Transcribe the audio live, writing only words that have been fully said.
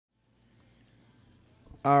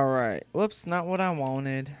Alright. Whoops, not what I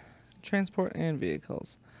wanted. Transport and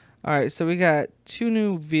vehicles. Alright, so we got 2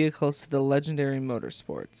 new vehicles to the Legendary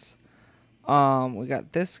Motorsports. We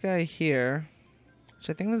got this guy here, which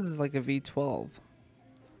I think this is like a V12.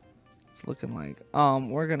 It's looking like.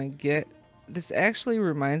 We're gonna get... This actually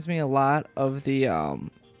reminds me a lot of the,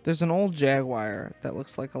 there's an old Jaguar that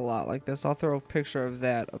looks like a lot like this. I'll throw a picture of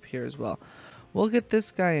that up here as well. We'll get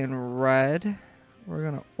this guy in red. We're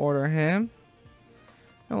gonna order him.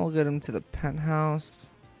 And we'll get him to the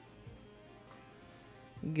penthouse.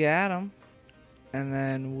 Got him. And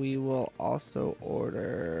then we will also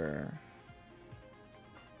order...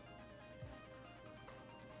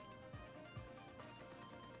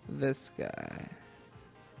 this guy.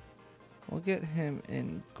 We'll get him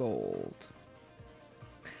in gold.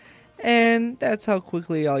 And that's how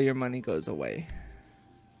quickly all your money goes away.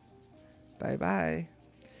 Bye-bye.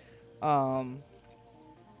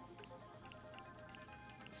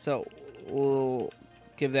 So we'll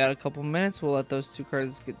give that a couple minutes. We'll let those 2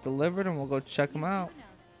 cars get delivered and we'll go check them out.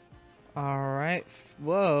 Alright.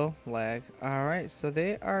 Whoa, lag. Alright, so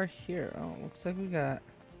they are here. Oh, looks like we got...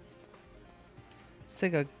 Let's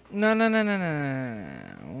take a... No.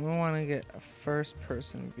 We want to get a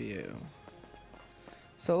first-person view.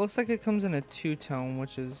 So it looks like it comes in a 2-tone,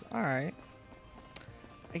 which is alright.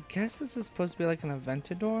 I guess this is supposed to be like an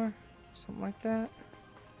Aventador, something like that.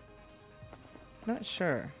 Not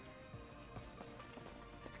sure.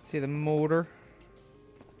 See the motor.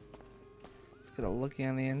 Let's get a looky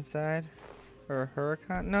on the inside. Or a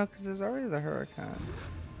Huracan. No, because there's already the Huracan.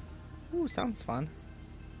 Ooh, sounds fun.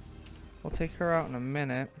 We'll take her out in a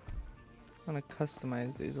minute. I'm going to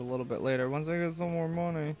customize these a little bit later once I get some more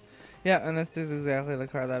money. Yeah, and this is exactly the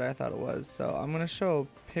car that I thought it was. So I'm going to show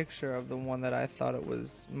a picture of the one that I thought it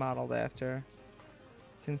was modeled after.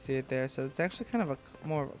 You can see it there. So it's actually kind of a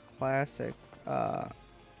more of a classic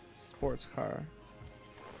sports car.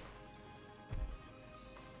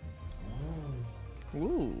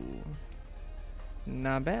 Ooh.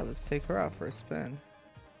 Not bad. Let's take her out for a spin.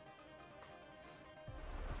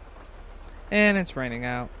 And it's raining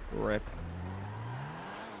out. Rip.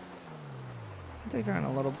 Take her on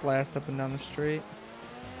a little blast up and down the street.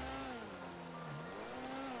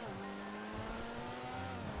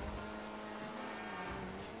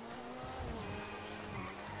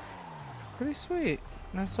 Pretty sweet.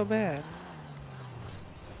 Not so bad.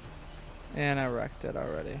 And I wrecked it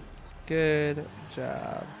already. Good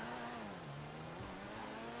job.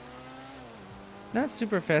 Not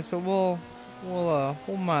super fast, but we'll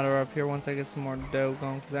mod her up here once I get some more dough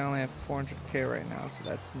going, because I only have 400k right now, so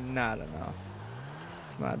that's not enough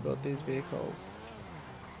to mod both these vehicles.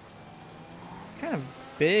 It's kind of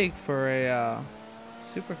big for a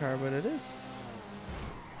supercar, but it is.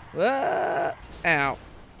 Ow.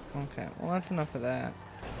 Okay, well that's enough of that.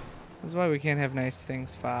 This is why we can't have nice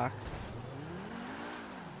things, Fox.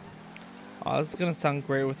 Oh, this is gonna sound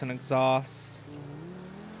great with an exhaust.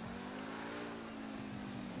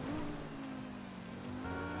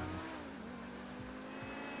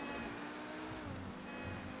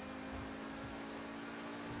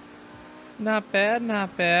 Not bad,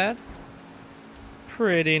 not bad.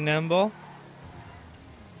 Pretty nimble.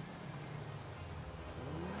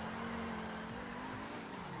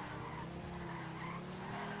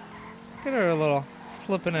 Get her a little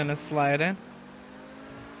slipping and a sliding.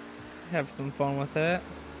 Have some fun with it.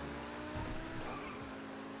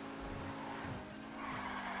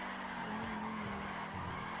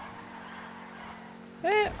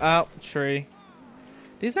 Oh, tree.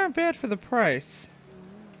 These aren't bad for the price.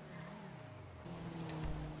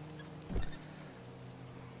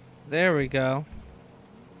 There we go.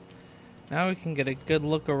 Now we can get a good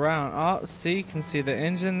look around. Oh, see, you can see the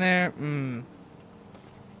engine there.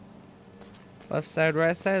 Left side,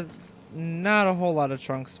 right side. Not a whole lot of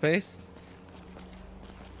trunk space.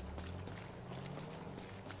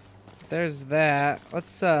 There's that.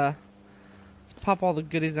 Let's pop all the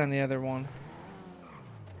goodies on the other one.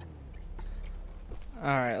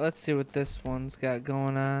 Alright, let's see what this one's got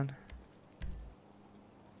going on.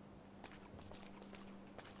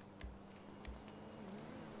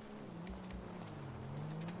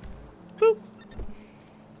 Boop.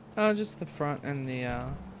 Oh, just the front and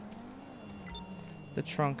the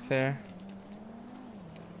trunk there.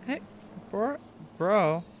 Hey, bro.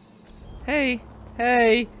 Hey.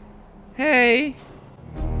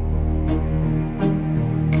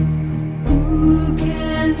 Who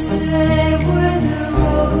can say